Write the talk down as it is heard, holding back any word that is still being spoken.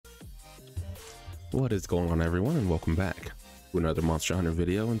What is going on, everyone, and welcome back to another Monster Hunter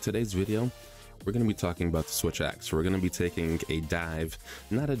video. In today's video, we're going to be talking about the Switch Axe. We're going to be taking a dive,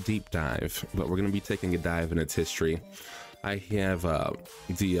 not a deep dive, but we're going to be taking a dive in its history. I have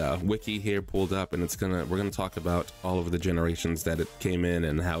the wiki here pulled up, and we're gonna talk about all of the generations that it came in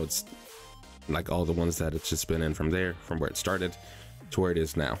and how it's like all the ones that it's just been in from there, from where it started to where it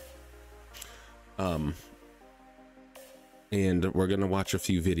is now. And we're gonna watch a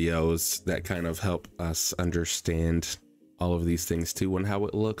few videos that kind of help us understand all of these things too, and how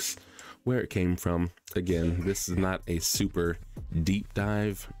it looks, where it came from. Again, this is not a super deep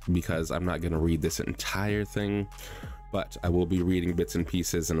dive because I'm not gonna read this entire thing, but I will be reading bits and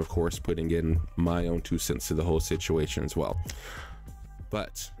pieces and of course putting in my own 2 cents to the whole situation as well.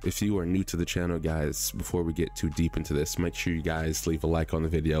 But if you are new to the channel, guys, before we get too deep into this, make sure you guys leave a like on the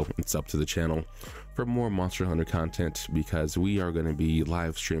video. It's up to the channel for more Monster Hunter content, because we are going to be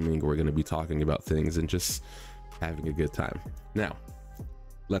live streaming. We're going to be talking about things and just having a good time. Now,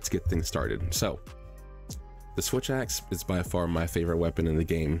 let's get things started. So, the Switch Axe is by far my favorite weapon in the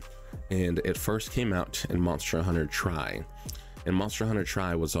game, and it first came out in Monster Hunter Tri. And Monster Hunter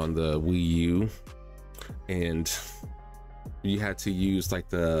Tri was on the Wii U, and you had to use like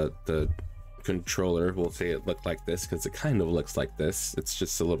the controller. We'll say it looked like this because it kind of looks like this. It's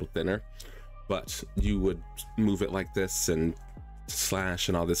just a little thinner, but you would move it like this and slash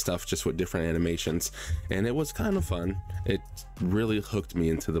and all this stuff just with different animations, and it was kind of fun. It really hooked me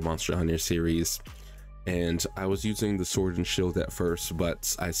into the Monster Hunter series, and I was using the sword and shield at first,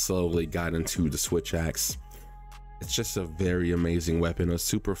 but I slowly got into the Switch Axe. It's just a very amazing weapon. It was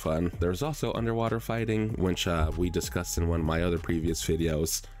super fun. There's also underwater fighting, which we discussed in one of my other previous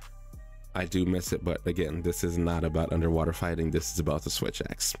videos. I do miss it, but again, this is not about underwater fighting. This is about the Switch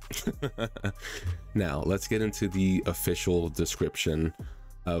Axe. Now, let's get into the official description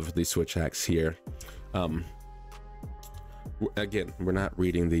of the Switch Axe here. Again, we're not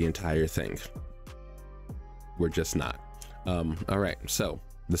reading the entire thing. We're just not. All right, so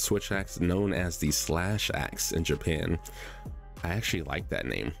the Switch Axe, known as the Slash Axe in Japan, I actually like that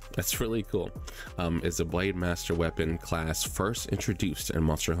name. That's really cool. Is a Blade Master weapon class first introduced in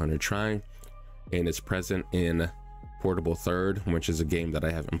Monster Hunter Tri, and is present in Portable Third, which is a game that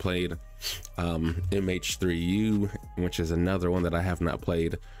I haven't played, MH3U, which is another one that I have not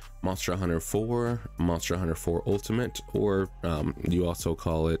played, Monster Hunter 4, Monster Hunter 4 Ultimate, or you also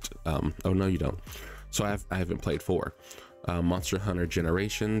call it, oh no you don't. So I haven't played 4. Monster Hunter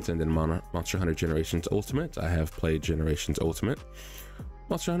Generations, and then Monster Hunter Generations Ultimate. I have played Generations Ultimate,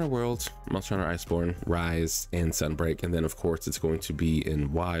 Monster Hunter World, Monster Hunter Iceborne, Rise, and Sunbreak, and then of course it's going to be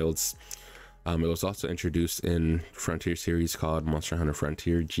in Wilds. It was also introduced in Frontier series called Monster Hunter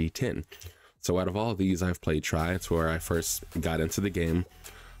Frontier G10. So out of all of these, I've played Tri. It's where I first got into the game.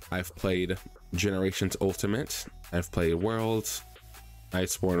 I've played Generations Ultimate, I've played Worlds,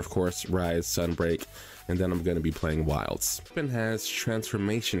 Iceborne, of course, Rise, Sunbreak, and then I'm going to be playing Wilds. The weapon has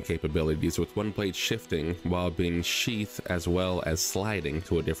transformation capabilities with one blade shifting while being sheathed, as well as sliding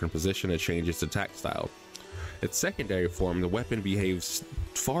to a different position. It changes attack style. Its secondary form, the weapon behaves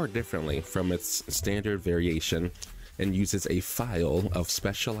far differently from its standard variation and uses a file of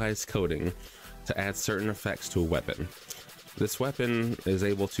specialized coding to add certain effects to a weapon. This weapon is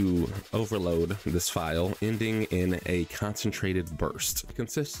able to overload this file, ending in a concentrated burst. It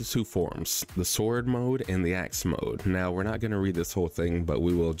consists of 2 forms, the sword mode and the axe mode. Now, we're not going to read this whole thing, but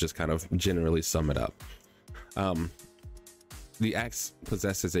we will just kind of generally sum it up. The axe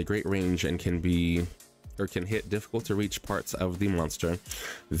possesses a great range and can hit difficult to reach parts of the monster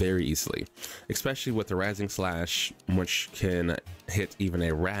very easily, especially with the rising slash, which can hit even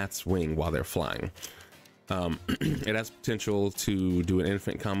a rat's wing while they're flying. It has potential to do an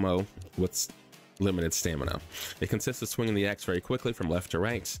infinite combo with limited stamina. It consists of swinging the axe very quickly from left to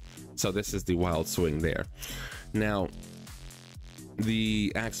right, so this is the wild swing there. Now,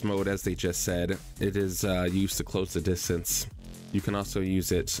 the axe mode, as they just said, it is used to close the distance. You can also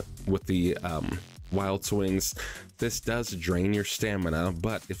use it with the wild swings. This does drain your stamina,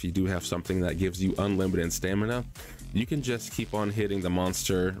 but if you do have something that gives you unlimited stamina, you can just keep on hitting the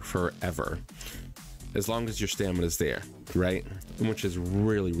monster forever, as long as your stamina is there, right? Which is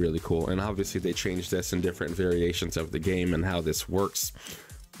really, really cool. And obviously they changed this in different variations of the game and how this works,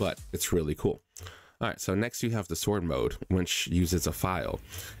 but it's really cool. All right, so next you have the sword mode, which uses a file.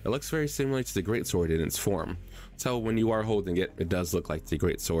 It looks very similar to the greatsword in its form. So when you are holding it, it does look like the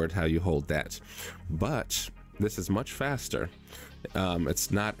greatsword, how you hold that. But this is much faster.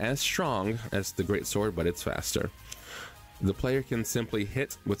 It's not as strong as the greatsword, but it's faster. The player can simply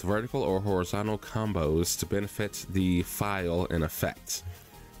hit with vertical or horizontal combos to benefit the file and effect.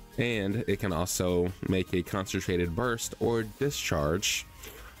 and it can also make a concentrated burst or discharge.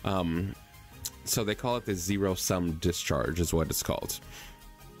 So they call it the zero-sum discharge is what it's called.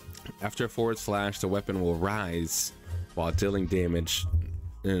 After a forward slash, the weapon will rise while dealing damage,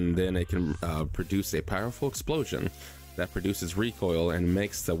 and then it can produce a powerful explosion that produces recoil and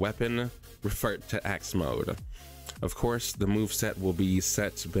makes the weapon revert to axe mode. Of course, the moveset will be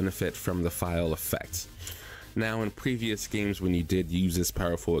set to benefit from the file effect. Now, in previous games, when you did use this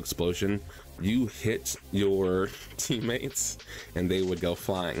powerful explosion, you hit your teammates and they would go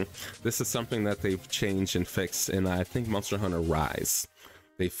flying. This is something that they've changed and fixed in, I think, Monster Hunter Rise.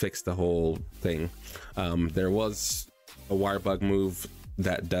 They fixed the whole thing. There was a wire bug move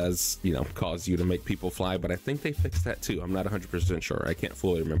that does, you know, cause you to make people fly, but I think they fixed that too. I'm not 100% sure. I can't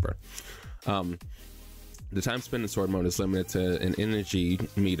fully remember. The time spent in sword mode is limited to an energy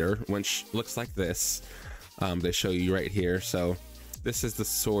meter, which looks like this. They show you right here. So this is the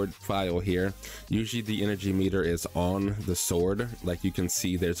sword file here. Usually the energy meter is on the sword. Like you can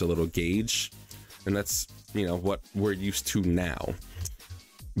see there's a little gauge, and that's, you know, what we're used to now.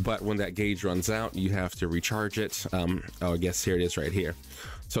 But when that gauge runs out, you have to recharge it. Oh, I guess here it is right here.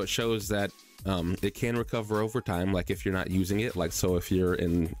 So it shows that it can recover over time, like if you're not using it. Like, so if you're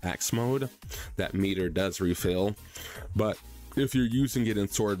in axe mode, that meter does refill. But if you're using it in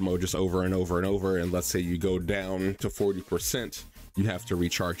sword mode just over and over and over, and let's say you go down to 40%, you have to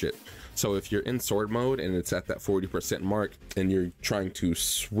recharge it. So if you're in sword mode and it's at that 40% mark and you're trying to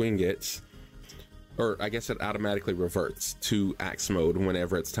swing it, or I guess it automatically reverts to axe mode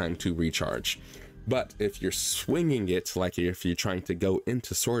whenever it's time to recharge. But if you're swinging it, like if you're trying to go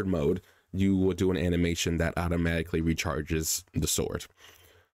into sword mode, you will do an animation that automatically recharges the sword.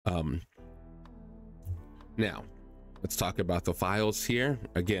 Now, let's talk about the files here.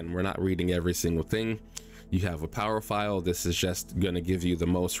 Again, we're not reading every single thing. You have a power file. This is just going to give you the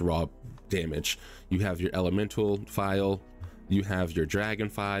most raw damage. You have your elemental file. You have your dragon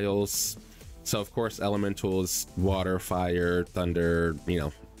files. So of course, elemental is water, fire, thunder, you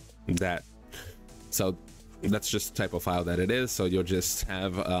know, that. So that's just the type of file that it is. So you'll just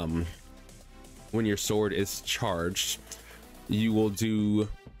have, when your sword is charged, you will do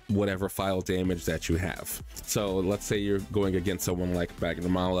whatever file damage that you have. So let's say you're going against someone like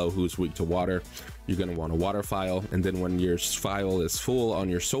Bagnamalo who's weak to water. You're going to want a water file, and then when your file is full on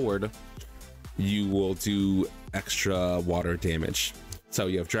your sword, you will do extra water damage. So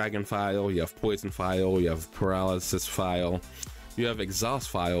you have dragon file, you have poison file, you have paralysis file, you have exhaust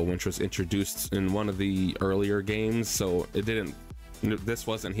file, which was introduced in one of the earlier games. So it didn't, this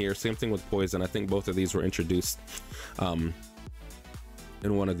wasn't here. Same thing with poison. I think both of these were introduced in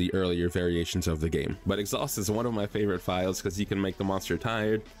one of the earlier variations of the game. But exhaust is one of my favorite files because you can make the monster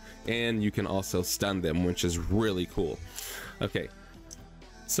tired and you can also stun them, which is really cool. Okay,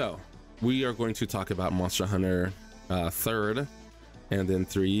 so we are going to talk about Monster Hunter 3rd, and then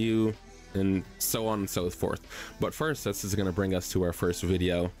 3U, and so on and so forth. But first, this is going to bring us to our first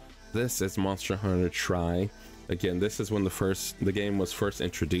video. This is Monster Hunter Tri. Again, this is when the game was first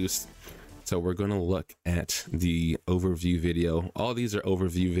introduced. So we're going to look at the overview video. All these are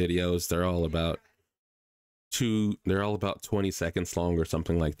overview videos. They're all about 20 seconds long or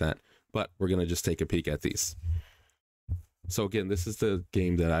something like that. But we're going to just take a peek at these. So again, this is the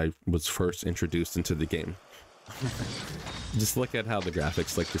game that I was first introduced into the game. Just look at how the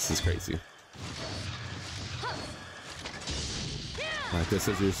graphics, like, this is crazy. Like, this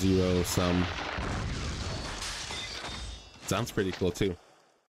is your zero sum. Sounds pretty cool too.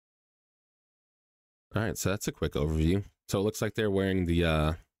 All right, so that's a quick overview. So it looks like they're wearing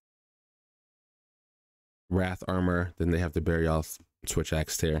the Wrath armor. Then they have the Burial Switch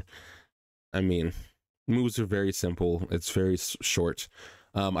Axe there. I mean, moves are very simple. It's very short.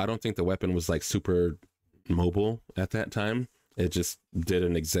 I don't think the weapon was like super mobile at that time. It just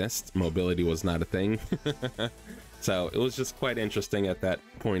didn't exist. Mobility was not a thing. So it was just quite interesting at that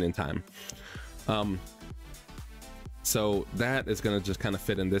point in time. So that is going to just kind of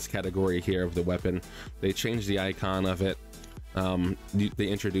fit in this category here of the weapon. They changed the icon of it. They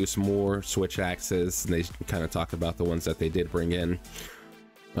introduced more switch axes, and they kind of talk about the ones that they did bring in.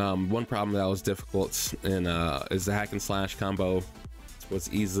 One problem that was difficult in is the hack and slash combo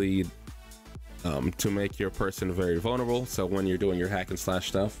was easily to make your person very vulnerable. So when you're doing your hack and slash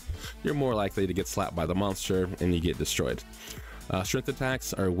stuff, you're more likely to get slapped by the monster and you get destroyed. Strength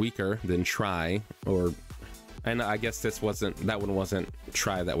attacks are weaker than Tri, and I guess that one wasn't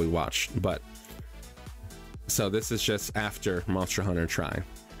Tri that we watched, but so this is just after Monster Hunter Tri.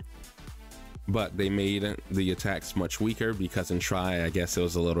 But they made the attacks much weaker because in Tri, I guess it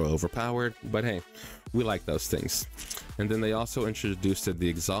was a little overpowered, but hey, we like those things. And then they also introduced the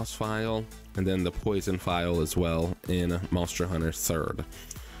exhaust file and then the poison file as well in Monster Hunter 3rd.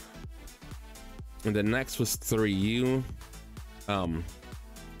 And then next was 3U.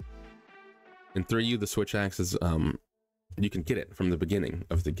 In 3U, the switch axe is you can get it from the beginning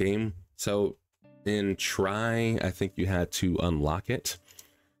of the game. So in Try, I think you had to unlock it,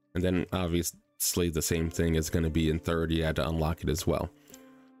 and then obviously the same thing is going to be in 3rd. You had to unlock it as well.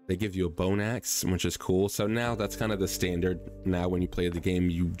 They give you a bone axe, which is cool. So now that's kind of the standard. Now when you play the game,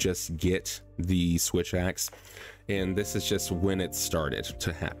 you just get the switch axe, and this is just when it started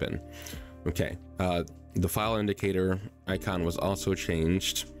to happen. Okay, the file indicator icon was also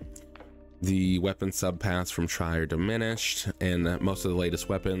changed. The weapon subpaths from Try are diminished, and most of the latest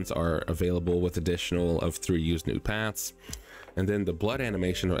weapons are available with additional of 3U's new paths. And then the blood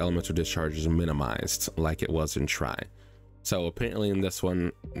animation or elemental discharges are minimized like it was in Try. So apparently in this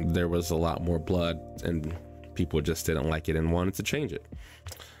one, there was a lot more blood and people just didn't like it and wanted to change it.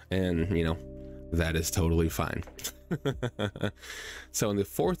 And, you know, that is totally fine. So in the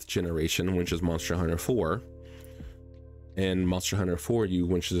 4th generation, which is Monster Hunter 4, and Monster Hunter 4U,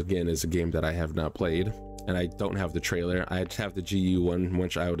 which is again is a game that I have not played, and I don't have the trailer. I have the GU one,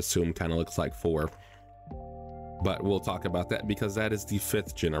 which I would assume kind of looks like 4, but we'll talk about that because that is the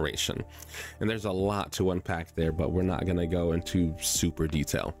 5th generation, and there's a lot to unpack there, but we're not going to go into super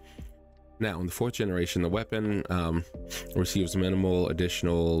detail. Now in the 4th generation, the weapon receives minimal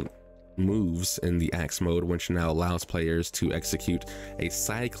additional moves in the axe mode, which now allows players to execute a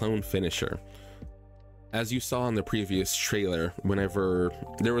cyclone finisher. As you saw in the previous trailer, whenever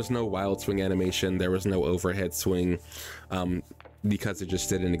there was no wild swing animation, there was no overhead swing, because it just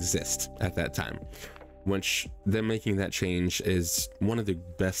didn't exist at that time. Which them making that change is one of the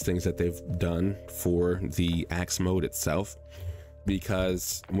best things that they've done for the axe mode itself,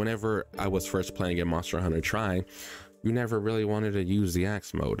 because whenever I was first playing in Monster Hunter Try, you never really wanted to use the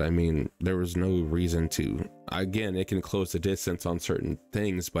axe mode. I mean, there was no reason to. Again, it can close the distance on certain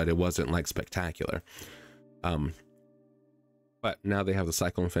things, but it wasn't like spectacular. But now they have the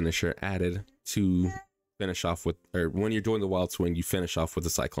cyclone finisher added to finish off with, or when you're doing the wild swing, you finish off with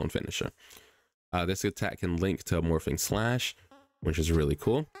the cyclone finisher. This attack can link to a morphing slash, which is really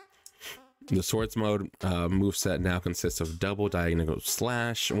cool. The swords mode moveset now consists of double diagonal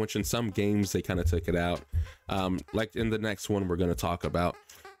slash, which in some games they kind of took it out. Like in the next one we're going to talk about,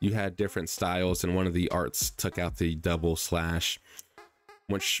 you had different styles, and one of the arts took out the double slash,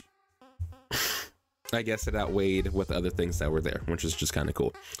 which I guess it outweighed with other things that were there, which is just kind of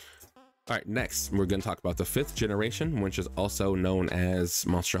cool. All right, next we're going to talk about the 5th generation, which is also known as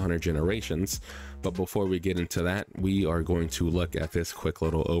Monster Hunter Generations. But before we get into that, we are going to look at this quick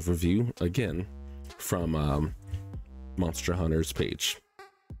little overview again from Monster Hunter's page.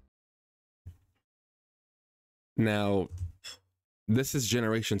 Now, this is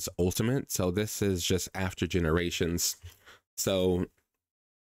Generations Ultimate, so this is just after Generations. So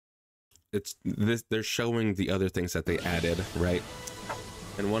it's this, they're showing the other things that they added, right?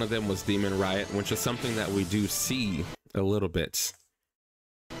 And one of them was Demon Riot, which is something that we do see a little bit.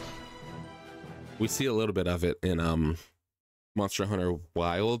 We see a little bit of it in Monster Hunter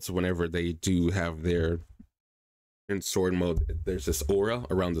Wilds whenever they do have their in sword mode. There's this aura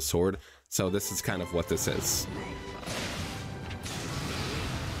around the sword, so this is kind of what this is.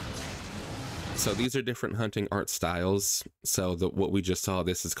 So these are different hunting art styles. So what we just saw,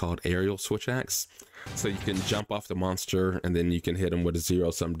 this is called aerial switch axe. So you can jump off the monster and then you can hit him with a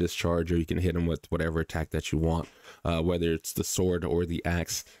zero-sum discharge, or you can hit him with whatever attack that you want, whether it's the sword or the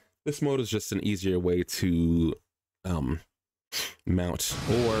axe. This mode is just an easier way to mount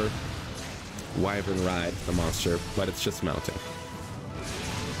or wyvern ride the monster, but it's just mounting.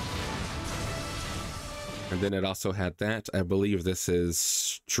 And then it also had that, I believe this is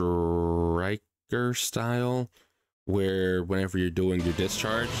striker style, where whenever you're doing your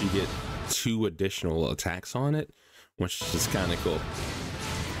discharge, you get 2 additional attacks on it, which is kind of cool.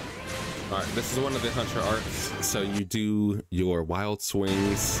 All right, this is one of the hunter arts. So you do your wild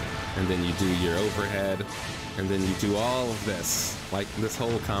swings, and then you do your overhead, and then you do all of this, like this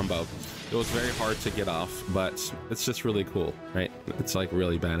whole combo. It was very hard to get off, but it's just really cool, right? It's like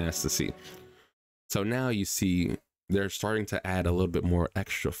really badass to see. So now you see they're starting to add a little bit more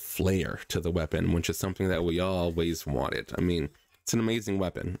extra flair to the weapon, which is something that we always wanted. I mean, it's an amazing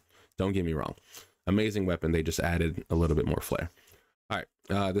weapon. Don't get me wrong. Amazing weapon. They just added a little bit more flair. All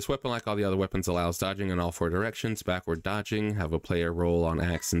right. This weapon, like all the other weapons, allows dodging in all 4 directions. Backward dodging, have a player roll on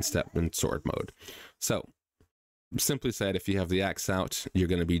axe and step in sword mode. So simply said, if you have the axe out, you're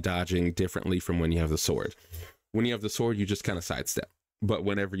going to be dodging differently from when you have the sword. When you have the sword, you just kind of sidestep. But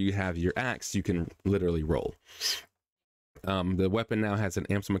whenever you have your axe, you can literally roll. The weapon now has an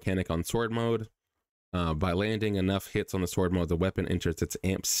amps mechanic on sword mode. By landing enough hits on the sword mode, the weapon enters its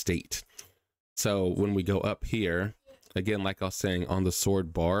amp state. So when we go up here, again, like I was saying, on the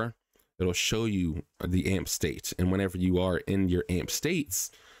sword bar, it'll show you the amp state. And whenever you are in your amp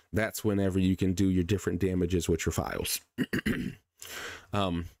states, that's whenever you can do your different damages with your files.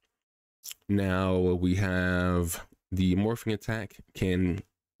 Now we have the morphing attack can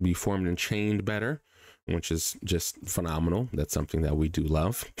be formed and chained better, which is just phenomenal. That's something that we do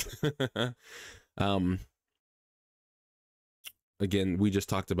love. Again, we just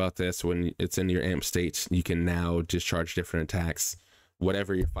talked about this. When it's in your amp state, you can now discharge different attacks.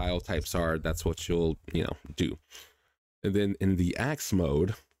 Whatever your file types are, that's what you'll, do. And then in the axe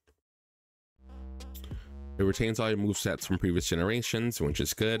mode, it retains all your movesets from previous generations, which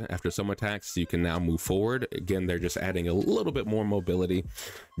is good. After some attacks, you can now move forward. Again, they're just adding a little bit more mobility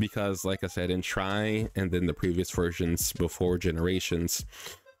because, like I said, in Tri and then the previous versions before generations,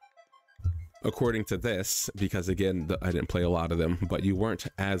 according to this, because again, I didn't play a lot of them, but you weren't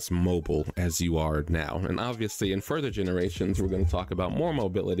as mobile as you are now. And obviously in further generations, we're going to talk about more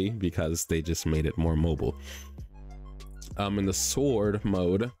mobility because they just made it more mobile. In the sword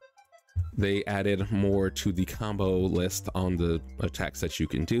mode, they added more to the combo list on the attacks that you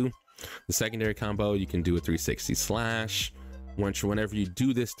can do. The secondary combo, you can do a 360 slash. Whenever you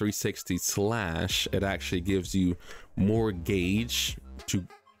do this 360 slash, it actually gives you more gauge to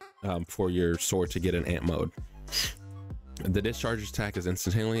for your sword to get an amp mode. The discharge attack is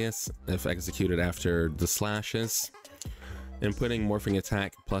instantaneous if executed after the slashes. Inputting morphing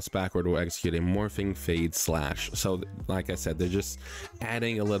attack plus backward will execute a morphing fade slash. So like I said, they're just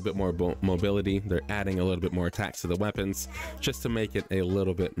adding a little bit more mobility. They're adding a little bit more attacks to the weapons just to make it a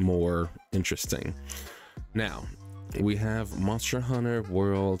little bit more interesting. Now we have Monster Hunter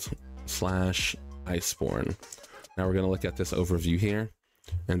World / Iceborne. Now we're going to look at this overview here,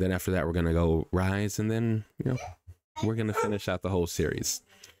 and then after that we're going to go Rise, and then we're going to finish out the whole series.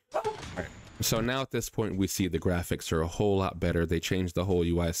 All right. So now at this point, we see the graphics are a whole lot better. They changed the whole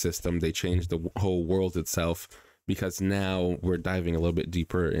UI system. They changed the whole world itself, because now we're diving a little bit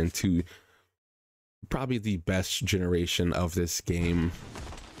deeper into probably the best generation of this game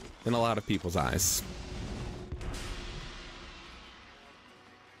in a lot of people's eyes.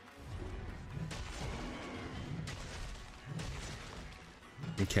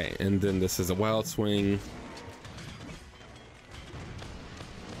 Okay, and then this is a wild swing.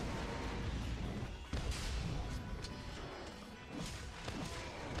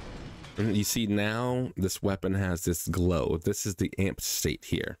 And you see now this weapon has this glow. This is the amp state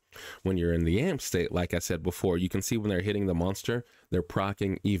here. When you're in the amp state, like I said before, you can see when they're hitting the monster, they're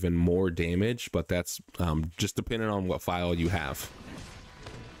proccing even more damage, but that's just depending on what file you have.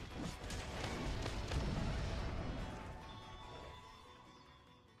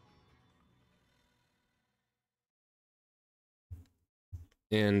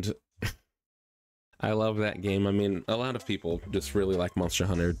 And I love that game. I mean, a lot of people just really like Monster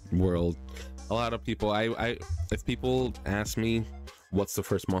Hunter World. A lot of people, if people ask me what's the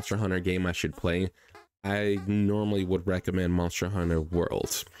first Monster Hunter game I should play, I normally would recommend Monster Hunter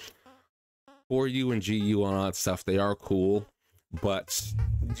World. For you and GU and all that stuff, they are cool, but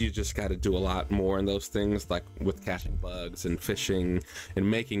you just got to do a lot more in those things, like with catching bugs and fishing and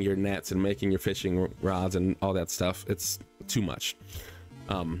making your nets and making your fishing rods and all that stuff. It's too much.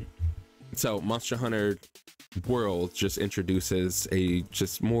 So Monster Hunter World just introduces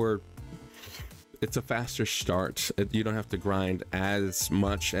it's a faster start. You don't have to grind as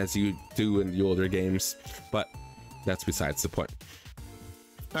much as you do in the older games, but that's besides the point.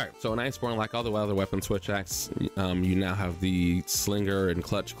 All right, so in Iceborne, like all the other weapon switch acts, you now have the slinger and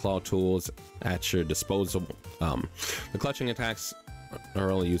clutch claw tools at your disposal. The clutching attacks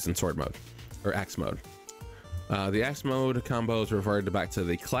are only used in sword mode or axe mode. The axe mode combos reverted back to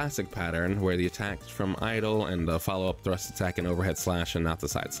the classic pattern where the attacks from idle and the follow-up thrust attack and overhead slash and not the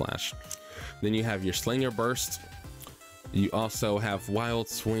side slash. Then you have your slinger burst. You also have wild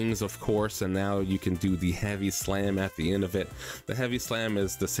swings, of course, and now you can do the heavy slam at the end of it. The heavy slam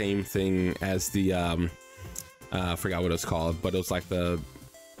is the same thing as the I forgot what it was called, but it was like the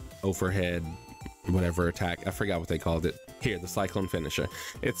overhead whatever attack. I forgot what they called it. Here, the cyclone finisher.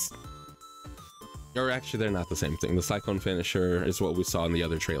 Or actually, they're not the same thing. The cyclone finisher is what we saw in the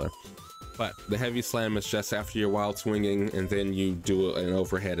other trailer. But the heavy slam is just after your wild swinging, and then you do an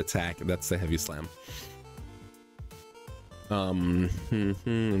overhead attack. That's the heavy slam. In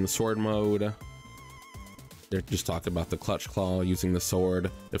the sword mode, they're just talking about the clutch claw using the sword.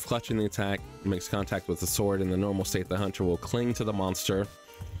 If clutching the attack makes contact with the sword in the normal state, the hunter will cling to the monster.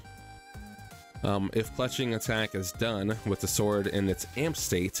 If clutching attack is done with the sword in its amp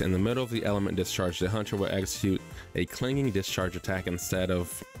state in the middle of the element discharge, the hunter will execute a clinging discharge attack instead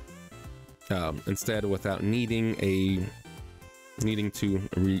without needing to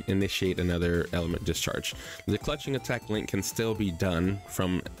reinitiate another element discharge. The clutching attack link can still be done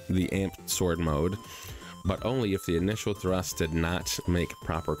from the amp sword mode, but only if the initial thrust did not make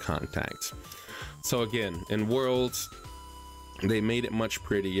proper contact. So again, in Worlds, they made it much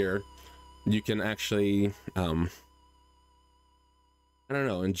prettier. You can actually, I don't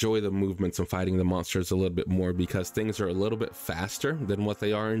know, enjoy the movements and fighting the monsters a little bit more because things are a little bit faster than what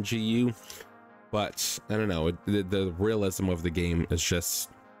they are in GU. But I don't know, the realism of the game is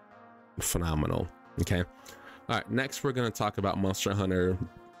just phenomenal. Okay. All right. Next, we're going to talk about Monster Hunter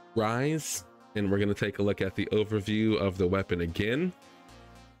Rise, and we're going to take a look at the overview of the weapon again.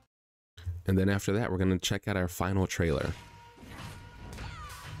 And then after that, we're going to check out our final trailer.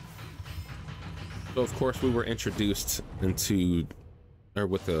 So of course we were introduced with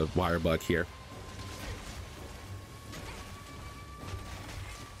the wire bug here.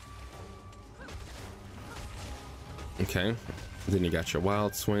 Okay, then you got your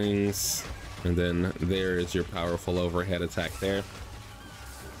wild swings, and then there is your powerful overhead attack there.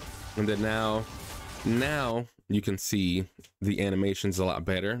 And then now you can see the animations a lot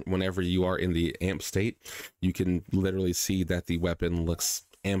better. Whenever you are in the amp state, you can literally see that the weapon looks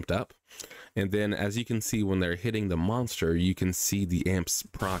amped up. And then as you can see, when they're hitting the monster, you can see the amps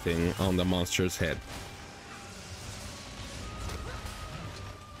proccing on the monster's head.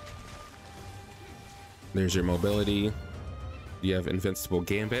 There's your mobility. You have Invincible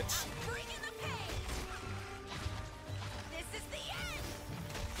Gambit.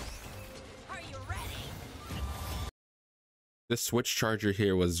 This switch charger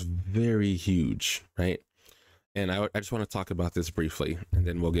here was very huge, right? And I just want to talk about this briefly, and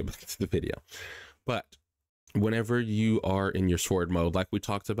then we'll get back to the video. But whenever you are in your sword mode, like we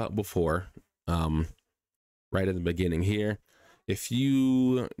talked about before, right at the beginning here, if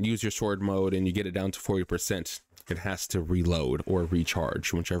you use your sword mode and you get it down to 40%, it has to reload or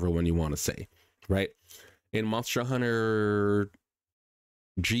recharge, whichever one you want to say, right? In Monster Hunter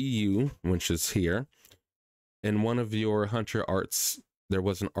GU, which is here, in one of your hunter arts, there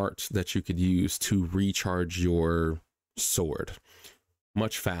was an art that you could use to recharge your sword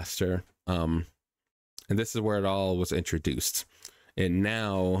much faster. And this is where it all was introduced. And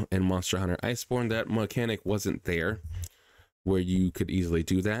now in Monster Hunter Iceborne, that mechanic wasn't there where you could easily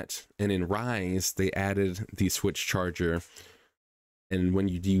do that. And in Rise, they added the switch charger. And when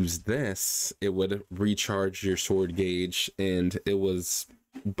you use this, it would recharge your sword gauge, and it was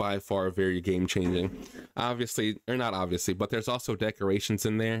by far very game changing. Obviously, or not obviously, but there's also decorations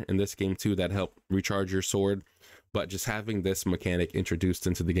in there in this game too that help recharge your sword. But just having this mechanic introduced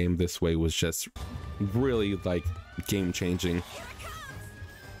into the game this way was just really like game changing.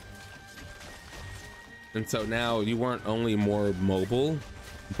 And so now you weren't only more mobile,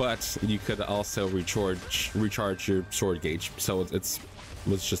 but you could also recharge your sword gauge. So it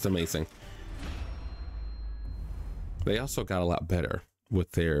was just amazing. They also got a lot better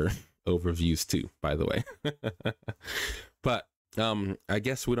with their overviews too, by the way. But I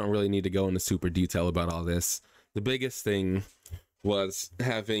guess we don't really need to go into super detail about all this. The biggest thing was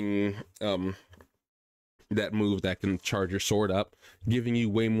having that move that can charge your sword up, giving you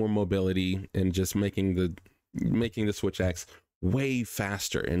way more mobility, and just making the switch axe way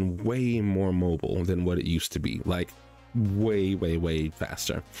faster and way more mobile than what it used to be. Like way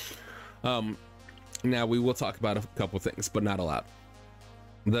faster. Now we will talk about a couple things, but not a lot.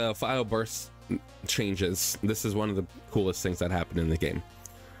 The file burst changes. This is one of the coolest things that happened in the game.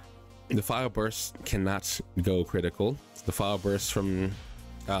 The file burst cannot go critical. The file burst from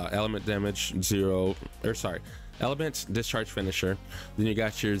element damage element discharge finisher. Then you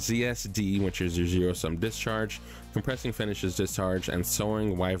got your ZSD, which is your zero sum discharge, compressing finishes discharge, and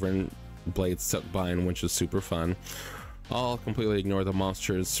soaring wyvern blade silk bind, which is super fun. All completely ignore the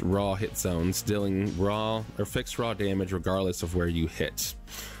monster's raw hit zones, dealing raw or fixed raw damage regardless of where you hit.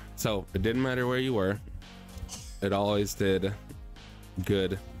 So it didn't matter where you were, it always did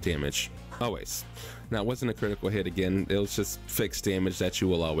good damage, always. Now it wasn't a critical hit again, it was just fixed damage that you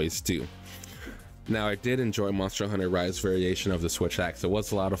will always do. Now I did enjoy Monster Hunter Rise variation of the switch axe. It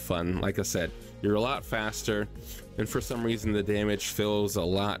was a lot of fun. Like I said, you're a lot faster, and for some reason the damage feels a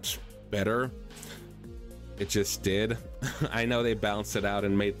lot better. It just did. I know they balanced it out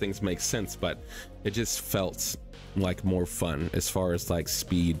and made things make sense, but it just felt like more fun as far as like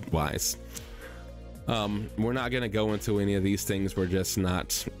speed wise. We're not gonna go into any of these things, we're just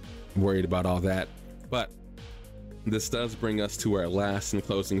not worried about all that. But this does bring us to our last and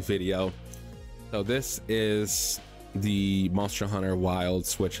closing video, So this is the Monster Hunter Wild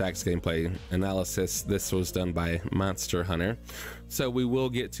Switch Axe gameplay analysis. This was done by Monster Hunter. So we will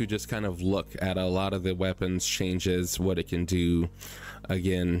get to just kind of look at a lot of the weapons changes, what it can do.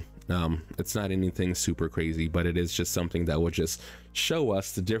 Again, it's not anything super crazy, but it is just something that will just show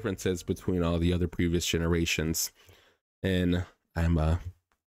us the differences between all the other previous generations. And I'm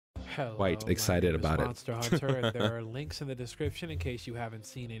quite excited about it. Monster Hunter, and there are links in the description in case you haven't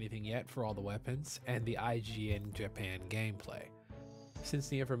seen anything yet for all the weapons and the IGN Japan gameplay. Since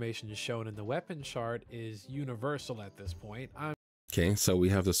the information shown in the weapon chart is universal at this point, okay, so we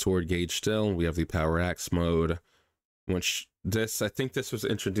have the sword gauge still, we have the power axe mode, which I think this was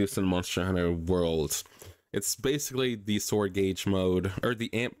introduced in Monster Hunter World. It's basically the sword gauge mode, or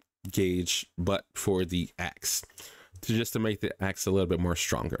the amp gauge, but for the axe, just to make the axe a little bit more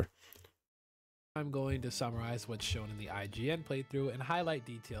stronger. I'm going to summarize what's shown in the IGN playthrough and highlight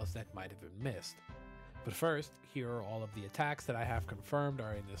details that might have been missed. But first, here are all of the attacks that I have confirmed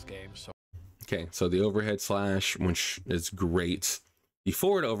are in this game. So okay, so the overhead slash, which is great. The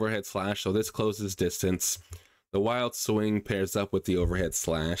forward overhead slash, so this closes distance. The wild swing pairs up with the overhead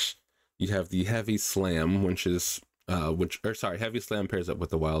slash. You have the heavy slam, which is heavy slam pairs up with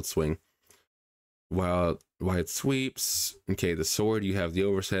the wild swing. Wide sweeps. Okay, the sword, you have the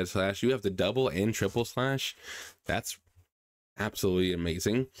overhead slash. You have the double and triple slash. That's absolutely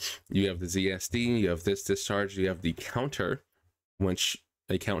amazing. You have the ZSD, you have this discharge, you have the counter, which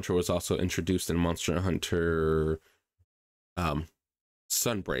a counter was also introduced in Monster Hunter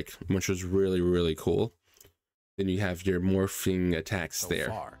Sunbreak, which was really, really cool. Then you have your morphing attacks there.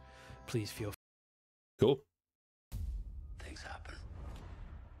 Far. Please feel cool. Things happen.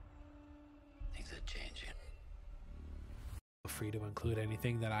 Things are changing. Free to include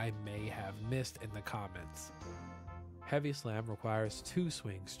anything that I may have missed in the comments. Heavy Slam requires 2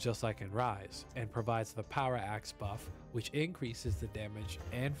 swings just like in Rise, and provides the Power Axe buff, which increases the damage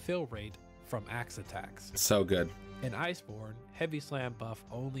and fill rate from axe attacks. So good. In Iceborne, Heavy Slam buff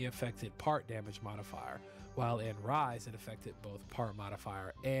only affected part damage modifier, while in Rise it affected both part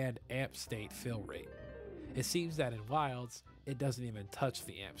modifier and amp state fill rate. It seems that in Wilds, it doesn't even touch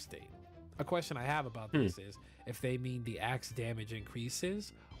the amp state. A question I have about this is if they mean the axe damage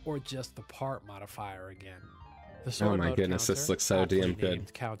increases or just the part modifier again. The sword oh my mode goodness, counter, this looks so damn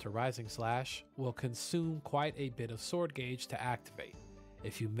good. Counter Rising Slash will consume quite a bit of sword gauge to activate.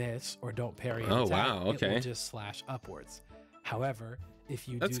 If you miss or don't parry an attack, wow, okay. it will just slash upwards. However, if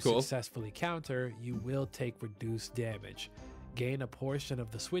you successfully counter, you will take reduced damage, gain a portion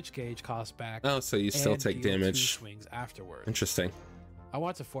of the switch gauge cost back. Oh, so you still take damage. 2 swings afterward. Interesting. I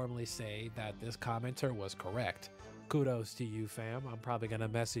want to formally say that this commenter was correct. Kudos to you, fam. I'm probably gonna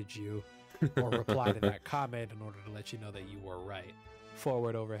message you or reply to that comment in order to let you know that you were right.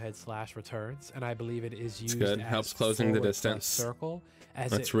 Forward overhead slash returns, and I believe it is used good. as Helps closing the distance. Circle,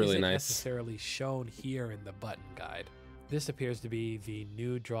 as that's it really isn't nice. necessarily shown here in the button guide. This appears to be the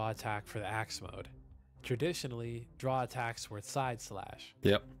new draw attack for the axe mode. Traditionally, draw attacks were side slash.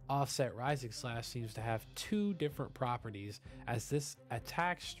 Yep. Offset rising slash seems to have 2 different properties, as this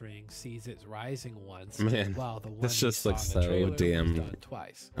attack string sees its rising once, while the one this just looks so damn done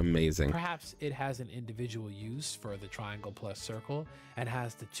twice. Amazing. Perhaps it has an individual use for the triangle plus circle, and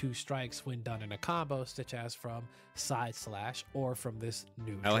has the 2 strikes when done in a combo, such as from side slash or from this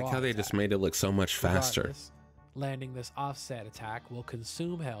new I like how they just made it look so much faster. Regardless, landing this offset attack will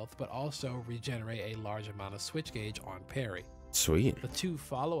consume health, but also regenerate a large amount of switch gauge on parry. Sweet. The 2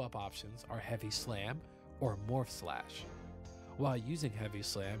 follow-up options are Heavy Slam or Morph Slash. While using Heavy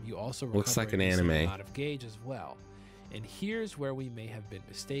Slam, you also looks like an a anime amount of gauge as well. And here's where we may have been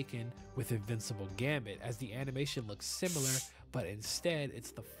mistaken with Invincible Gambit, as the animation looks similar, but instead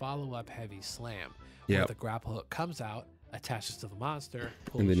it's the follow-up Heavy Slam, where the grapple hook comes out, attaches to the monster,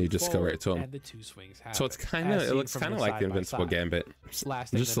 and then you just go right to him. and the 2 swings happen. So it's it looks kind of like the Invincible Gambit,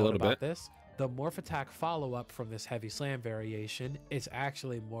 Last thing just to a note little about bit. this, the Morph Attack follow-up from this Heavy Slam variation is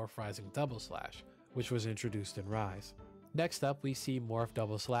actually Morph Rising Double Slash, which was introduced in Rise. Next up, we see Morph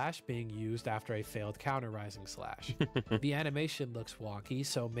Double Slash being used after a failed Counter Rising Slash. The animation looks wonky,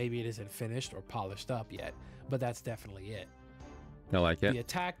 so maybe it isn't finished or polished up yet, but that's definitely it. I like it. The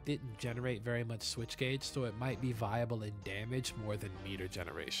attack didn't generate very much switch gauge, so it might be viable in damage more than meter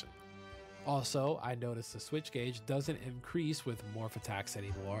generation. Also, I noticed the switch gauge doesn't increase with morph attacks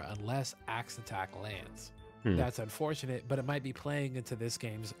anymore unless axe attack lands. That's unfortunate, but it might be playing into this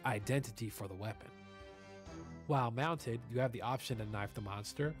game's identity for the weapon. While mounted, you have the option to knife the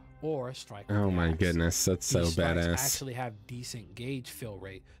monster or strike with the my axe. goodness, that's so These strikes badass. actually have decent gauge fill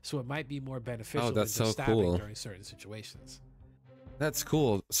rate, so it might be more beneficial that's than just so stabbing cool. during certain situations. That's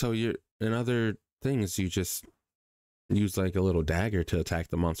cool. So in other things, you just use like a little dagger to attack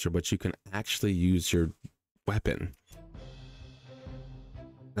the monster, but you can actually use your weapon.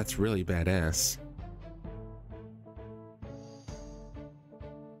 That's really badass.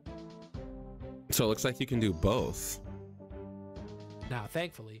 So it looks like you can do both. Now,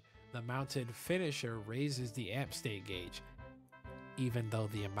 thankfully, the mounted finisher raises the amp state gauge, even though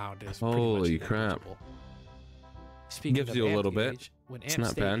the amount is pretty Holy much crap. negligible. Speaking Gives of you a amp little bit. gauge, when It's amp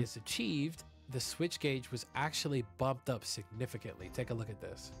not state bad. is achieved, the switch gauge was actually bumped up significantly. Take a look at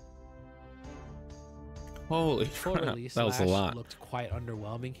this. Holy Full crap, release that was a slash lot. looked quite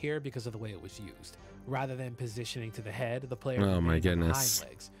underwhelming here because of the way it was used. Rather than positioning to the head, the player Oh my remained on the goodness. hind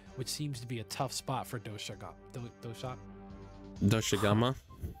legs, which seems to be a tough spot for Doshigama?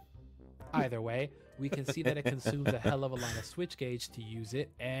 Either way, we can see that it consumes a hell of a lot of switch gauge to use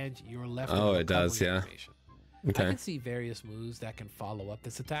it, and you're left with Oh, a it does, recovery yeah. animation. I Okay. can see various moves that can follow up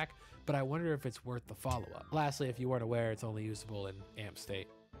this attack, but I wonder if it's worth the follow-up. Lastly, if you weren't aware, it's only usable in amp state.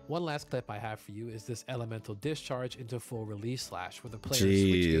 One last clip I have for you is this elemental discharge into full release slash, where the player's switch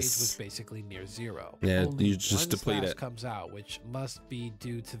gauge was Jeez. basically near zero. Yeah, Only you just one deplete slash it. comes out, which must be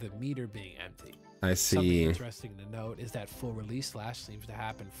due to the meter being empty. I Something see. interesting to note is that full release slash seems to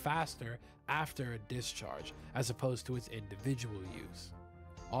happen faster after a discharge as opposed to its individual use.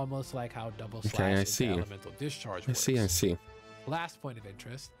 Almost like how double slash I into see. elemental discharge I works. see. Last point of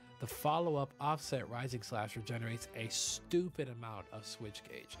interest, the follow-up offset rising slash regenerates a stupid amount of switch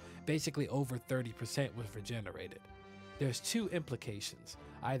gauge. Basically over 30% was regenerated. There's two implications.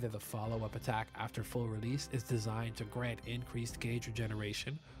 Either the follow-up attack after full release is designed to grant increased gauge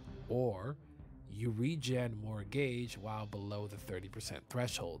regeneration, or you regen more gauge while below the 30%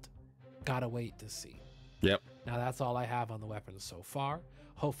 threshold. Gotta wait to see. Yep. Now that's all I have on the weapons so far.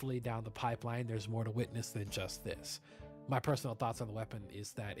 Hopefully down the pipeline there's more to witness than just this. My personal thoughts on the weapon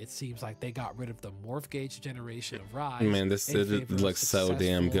is that it seems like they got rid of the morph gauge generation of Ryzen. Man, this in it favor of looks so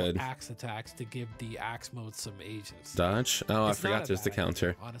damn successful good. Axe attacks to give the axe mode some agency. Dodge? Oh, I It's not forgot a there's the bad idea,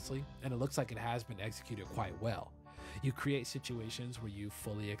 counter. honestly, and it looks like it has been executed quite well. You create situations where you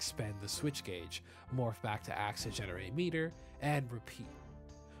fully expend the switch gauge, morph back to axe to generate meter, and repeat.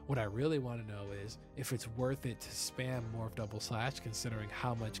 What I really want to know is if it's worth it to spam morph double slash, considering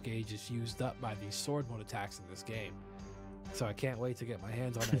how much gauge is used up by these sword mode attacks in this game. So I can't wait to get my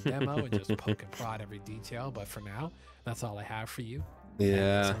hands on that demo and just poke and prod every detail, but for now, that's all I have for you.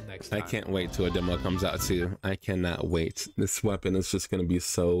 Yeah, Until next I time. can't wait till a demo comes out too. I cannot wait. This weapon is just going to be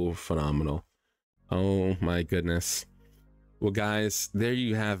so phenomenal. Oh my goodness. Well, guys, there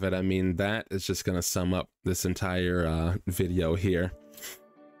you have it. I mean, that is just going to sum up this entire video here.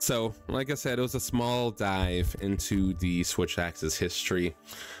 So, like I said, it was a small dive into the Switch Axe's history,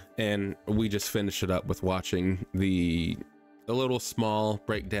 and we just finished it up with watching a little small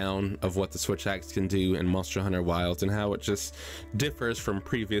breakdown of what the Switch Axe can do in Monster Hunter Wilds and how it just differs from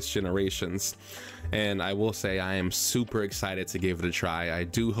previous generations. And I will say I am super excited to give it a try. I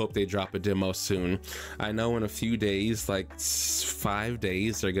do hope they drop a demo soon. I know in a few days, like 5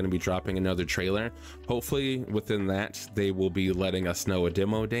 days, they're going to be dropping another trailer. Hopefully within that they will be letting us know a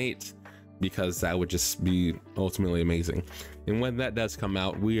demo date, because that would just be ultimately amazing. And when that does come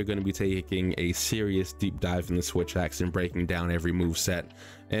out, we are going to be taking a serious deep dive in the Switch Axe and breaking down every move set,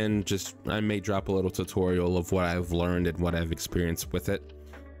 and just I may drop a little tutorial of what I've learned and what I've experienced with it.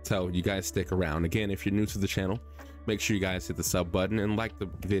 So you guys stick around. Again, if you're new to the channel, make sure you guys hit the sub button and like the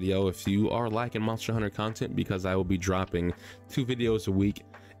video if you are liking Monster Hunter content, because I will be dropping 2 videos a week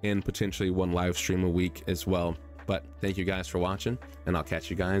and potentially 1 live stream a week as well. But thank you guys for watching, and I'll catch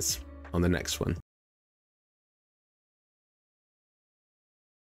you guys on the next one.